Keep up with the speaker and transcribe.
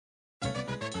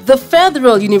The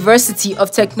Federal University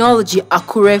of Technology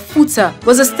Akure FUTA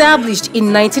was established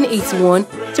in 1981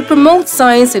 to promote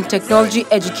science and technology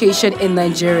education in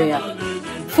Nigeria.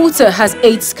 FUTA has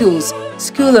 8 schools: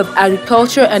 School of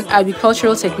Agriculture and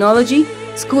Agricultural Technology,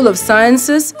 School of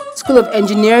Sciences, School of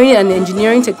Engineering and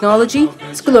Engineering Technology,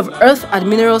 School of Earth and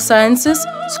Mineral Sciences,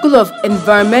 School of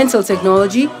Environmental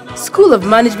Technology, School of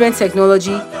Management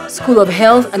Technology, School of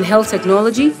Health and Health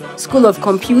Technology, School of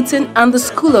Computing, and the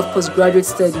School of Postgraduate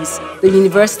Studies. The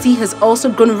university has also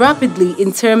grown rapidly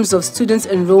in terms of student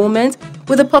enrollment,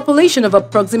 with a population of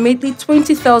approximately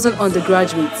 20,000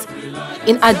 undergraduates.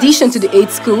 In addition to the 8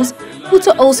 schools,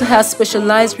 FUTA also has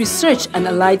specialized research and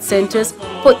allied centers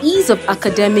for ease of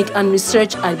academic and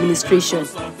research administration.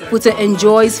 FUTA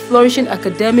enjoys flourishing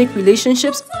academic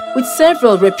relationships with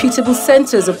several reputable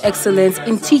centers of excellence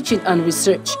in teaching and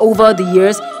research. Over the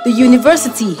years, the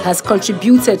university has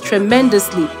contributed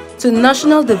tremendously to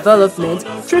national development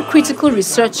through critical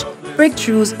research,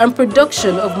 breakthroughs, and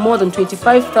production of more than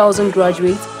 25,000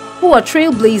 graduates who are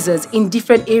trailblazers in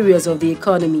different areas of the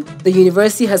economy. The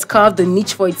university has carved a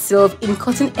niche for itself in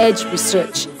cutting-edge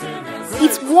research.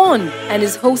 It won and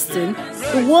is hosting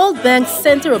the World Bank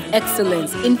Center of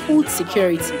Excellence in Food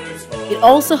Security. It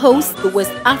also hosts the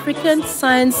West African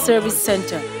Science Service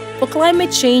Center for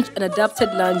Climate Change and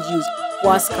Adapted Land Use,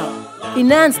 WASCA,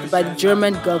 financed by the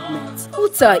German government.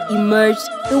 FUTA emerged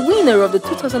the winner of the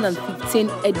 2015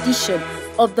 edition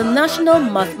of the National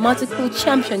Mathematical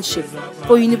Championship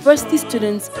for university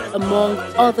students, among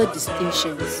other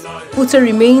distinctions. FUTA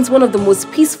remains one of the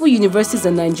most peaceful universities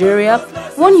in Nigeria,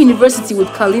 one university with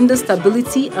calendar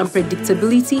stability and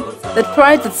predictability that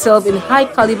prides itself in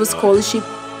high-caliber scholarship,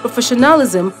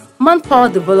 professionalism, manpower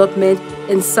development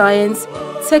in science,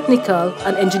 technical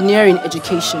and engineering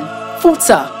education.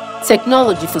 FUTA,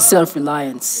 technology for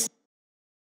self-reliance.